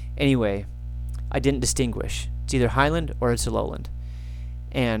 Anyway, I didn't distinguish. It's either Highland or it's a Lowland.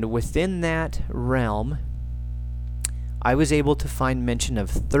 And within that realm, I was able to find mention of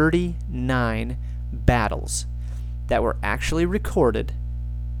 39 battles that were actually recorded.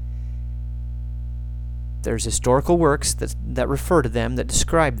 There's historical works that refer to them, that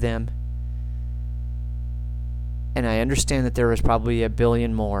describe them. And I understand that there was probably a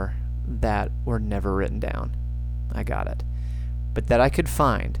billion more that were never written down. I got it. But that I could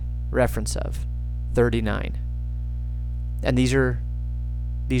find reference of 39. And these are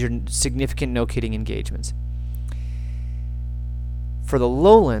significant, no kidding engagements. For the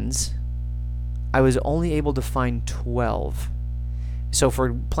Lowlands, I was only able to find 12. So if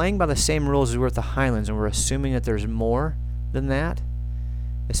we're playing by the same rules as we're at the Highlands, and we're assuming that there's more than that,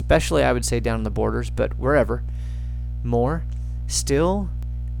 especially I would say down in the borders, but wherever, more, still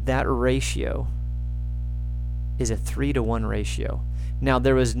that ratio is a 3-to-1 ratio. Now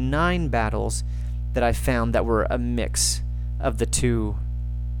there was 9 battles that I found that were a mix of the two,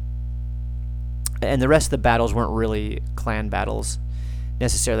 and the rest of the battles weren't really clan battles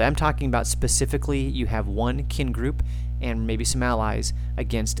necessarily. I'm talking about specifically you have one kin group and maybe some allies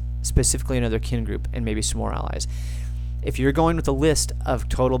against specifically another kin group and maybe some more allies. If you're going with a list of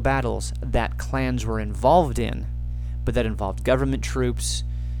total battles that clans were involved in, but that involved government troops,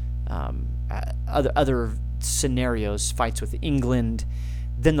 other scenarios, fights with England,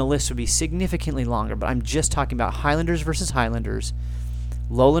 then the list would be significantly longer. But I'm just talking about Highlanders versus Highlanders,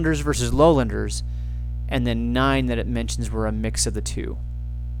 Lowlanders versus Lowlanders, and then 9 that it mentions were a mix of the two.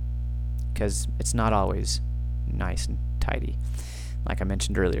 Because it's not always nice and tidy, like I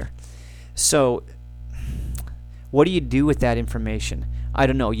mentioned earlier. So, what do you do with that information? I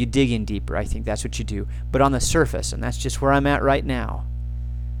don't know. You dig in deeper. I think that's what you do. But on the surface, and that's just where I'm at right now,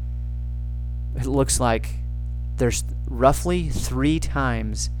 it looks like there's roughly 3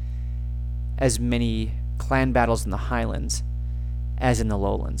 times as many clan battles in the Highlands as in the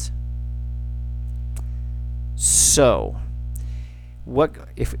Lowlands. So, what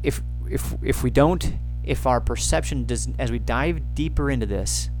if we don't, if our perception does, as we dive deeper into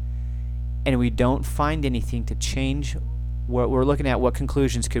this, and we don't find anything to change what we're looking at, what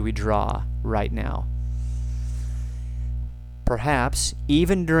conclusions could we draw right now? Perhaps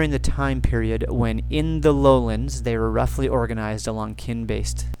even during the time period when in the Lowlands they were roughly organized along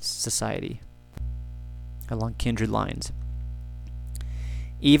kin-based society, along kindred lines.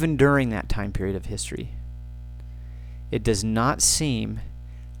 Even during that time period of history, it does not seem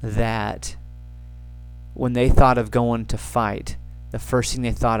that when they thought of going to fight, the first thing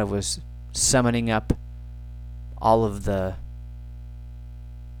they thought of was summoning up all of the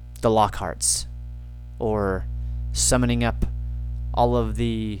Lockharts, or summoning up all of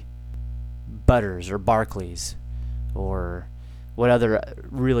the Butters or Barclays, or what other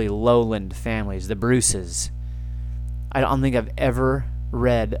really lowland families, the Bruces. I don't think I've ever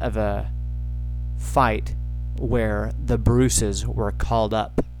read of a fight where the Bruces were called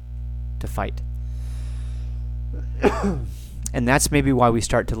up to fight. And that's maybe why we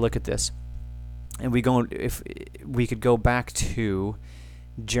start to look at this. And if we could go back to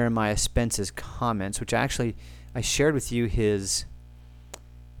Jeremiah Spence's comments, which I shared with you his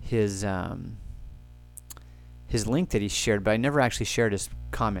link that he shared, but I never actually shared his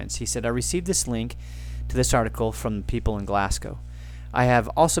comments. He said, I received this link to this article from people in Glasgow. I have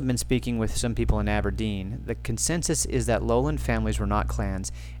also been speaking with some people in Aberdeen. The consensus is that lowland families were not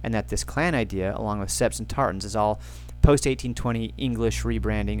clans, and that this clan idea, along with Septs and Tartans, is all post-1820 English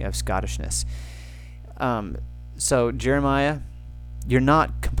rebranding of Scottishness. So, Jeremiah, you're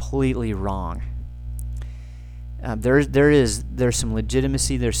not completely wrong. There's some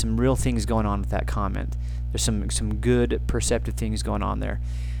legitimacy. There's some real things going on with that comment. There's some good perceptive things going on there.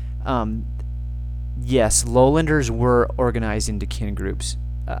 Yes, lowlanders were organized into kin groups,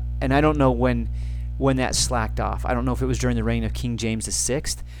 and I don't know when that slacked off. I don't know if it was during the reign of King James VI.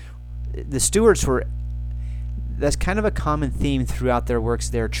 The Stuarts were. That's kind of a common theme throughout their works.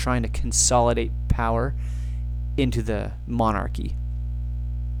 They're trying to consolidate power into the monarchy,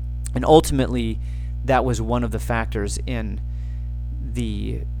 and ultimately, that was one of the factors in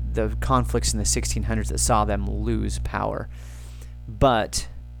the conflicts in the 1600s that saw them lose power. But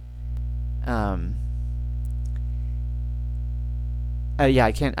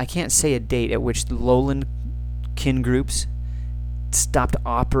I can't say a date at which the lowland kin groups stopped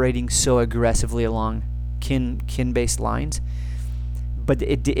operating so aggressively along kin-based lines. But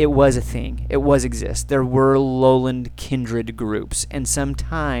it was a thing. It was exist. There were lowland kindred groups, and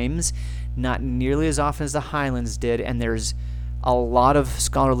sometimes, not nearly as often as the Highlands did, and there's a lot of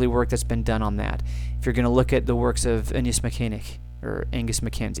scholarly work that's been done on that. If you're going to look at the works of Angus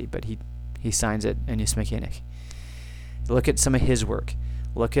Mackenzie, but he signs it Angus MacKinnick. Look at some of his work.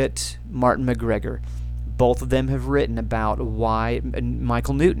 Look at Martin McGregor. Both of them have written about why, and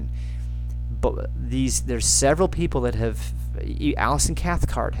Michael Newton. But there's several people that have. Alison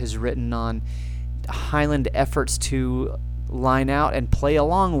Cathcart has written on Highland efforts to line out and play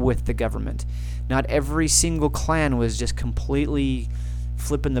along with the government. Not every single clan was just completely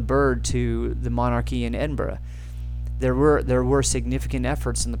flipping the bird to the monarchy in Edinburgh. There were significant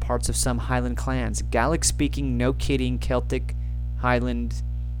efforts in the parts of some Highland clans, Gaelic-speaking, no kidding, Celtic, Highland,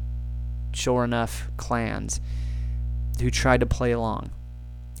 sure enough, clans who tried to play along.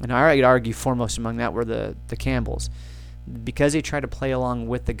 And I would argue foremost among that were the Campbells. Because they tried to play along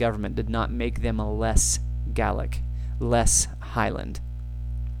with the government did not make them Less Gaelic, less Highland.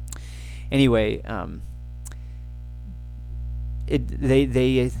 Anyway, the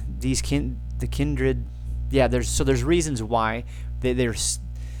kindred, yeah. There's reasons why there's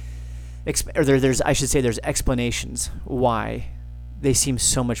explanations why they seem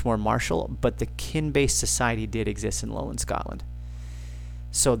so much more martial, but the kin-based society did exist in Lowland Scotland.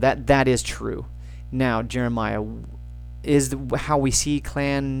 So that is true. Now, Jeremiah, is how we see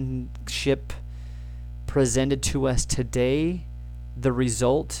clanship presented to us today the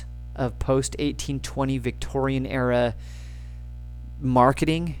result of post-1820 Victorian era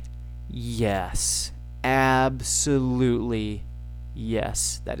marketing? Yes. Absolutely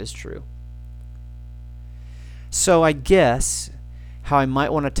yes, that is true. So I guess how I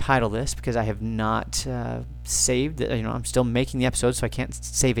might want to title this, because I have not saved it, I'm still making the episode, so I can't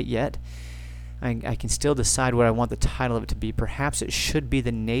save it yet. I can still decide what I want the title of it to be. Perhaps it should be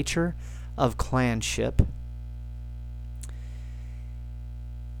The Nature of Clanship,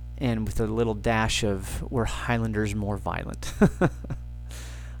 and with a little dash of Were Highlanders More Violent?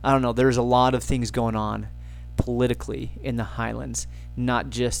 I don't know. There's a lot of things going on politically in the Highlands, not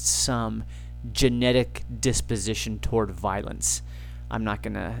just some genetic disposition toward violence. I'm not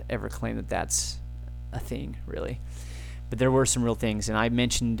going to ever claim that that's a thing, really. But there were some real things, and I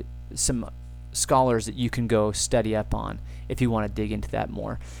mentioned some scholars that you can go study up on if you want to dig into that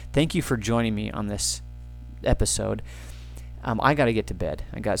more. Thank you for joining me on this episode. I got to get to bed.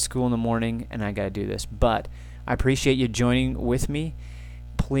 I got school in the morning, and I got to do this. But I appreciate you joining with me.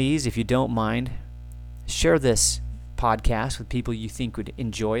 Please, if you don't mind, share this podcast with people you think would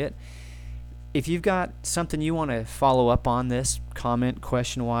enjoy it. If you've got something you want to follow up on this, comment,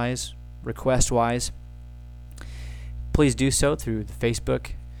 question-wise, request-wise, please do so through the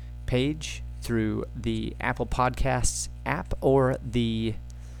Facebook page, through the Apple Podcasts app, or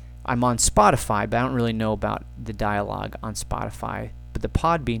I'm on Spotify, but I don't really know about the dialogue on Spotify. But the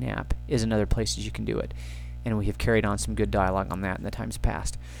Podbean app is another place that you can do it. And we have carried on some good dialogue on that in the times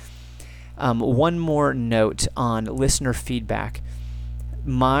past. One more note on listener feedback.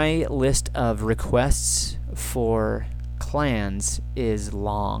 My list of requests for clans is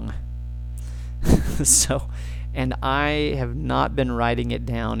long. And I have not been writing it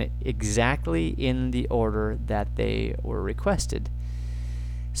down exactly in the order that they were requested.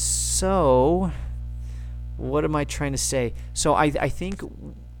 So, what am I trying to say? So I think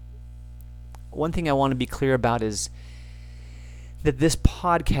one thing I want to be clear about is that this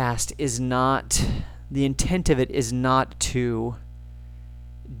podcast is not, the intent of it is not to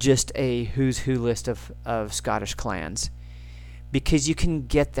just a who's who list of Scottish clans, because you can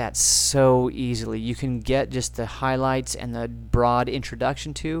get that so easily. You can get just the highlights and the broad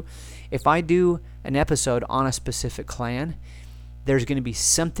introduction to. If I do an episode on a specific clan, there's going to be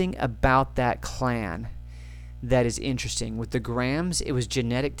something about that clan that is interesting. With the Grahams, it was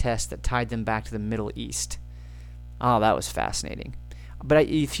genetic tests that tied them back to the Middle East. Oh, that was fascinating. But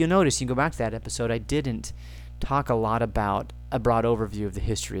if you notice, you can go back to that episode, I didn't talk a lot about a broad overview of the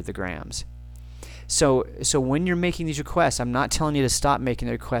history of the Grahams. So when you're making these requests, I'm not telling you to stop making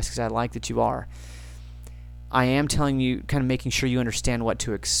the requests because I like that you are. I am telling you, kind of making sure you understand what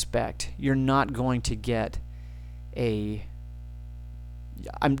to expect. You're not going to get I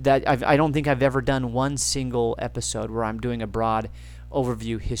don't think I've ever done one single episode where I'm doing a broad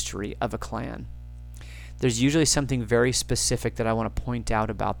overview history of a clan. There's usually something very specific that I want to point out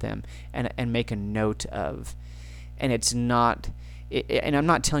about them and make a note of. And it's not, and I'm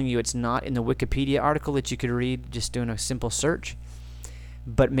not telling you it's not in the Wikipedia article that you could read just doing a simple search,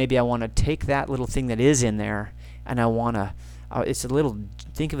 but maybe I want to take that little thing that is in there and I want to,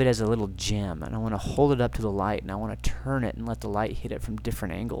 think of it as a little gem, and I want to hold it up to the light, and I want to turn it and let the light hit it from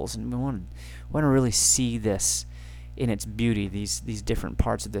different angles, and we want to really see this in its beauty, these different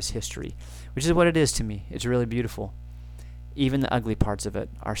parts of this history, which is what it is to me. It's really beautiful. Even the ugly parts of it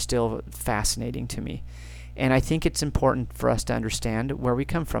are still fascinating to me. And I think it's important for us to understand where we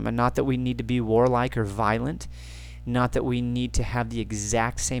come from, and not that we need to be warlike or violent, not that we need to have the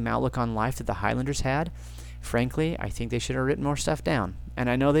exact same outlook on life that the Highlanders had. Frankly, I think they should have written more stuff down. And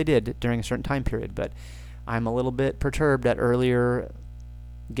I know they did during a certain time period, but I'm a little bit perturbed at earlier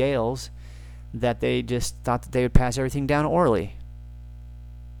Gaels that they just thought that they would pass everything down orally.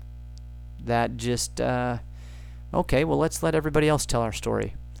 That just, okay, well, let's let everybody else tell our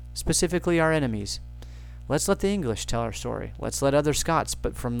story, specifically our enemies. Let's let the English tell our story. Let's let other Scots,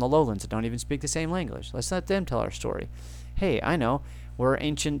 but from the Lowlands that don't even speak the same language, let's let them tell our story. Hey, I know, we're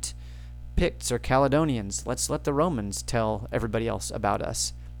ancient Picts or Caledonians. Let's let the Romans tell everybody else about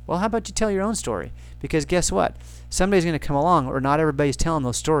us. Well, how about you tell your own story? Because guess what? Somebody's going to come along, or not everybody's telling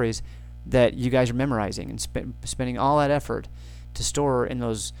those stories that you guys are memorizing and spending all that effort to store in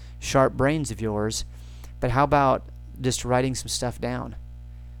those sharp brains of yours. But how about just writing some stuff down?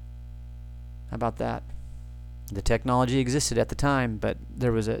 How about that? The technology existed at the time, but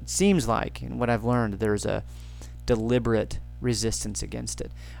there was it seems like, and what I've learned, there's a deliberate resistance against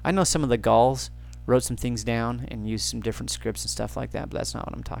it. I know some of the Gauls wrote some things down and used some different scripts and stuff like that, but that's not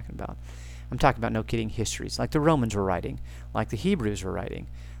what I'm talking about. I'm talking about no kidding histories, like the Romans were writing, like the Hebrews were writing,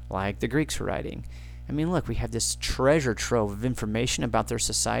 like the Greeks were writing. I mean, look, we have this treasure trove of information about their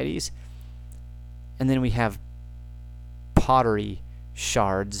societies, and then we have pottery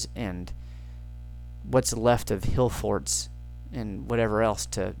shards and what's left of hill forts and whatever else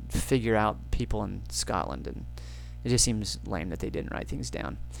to figure out people in Scotland, and it just seems lame that they didn't write things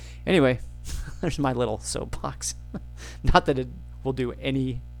down. Anyway, there's my little soapbox. Not that it will do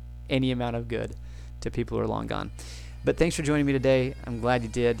any amount of good to people who are long gone. But thanks for joining me today. I'm glad you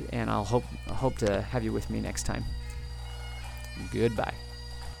did, and I'll hope to have you with me next time. Goodbye.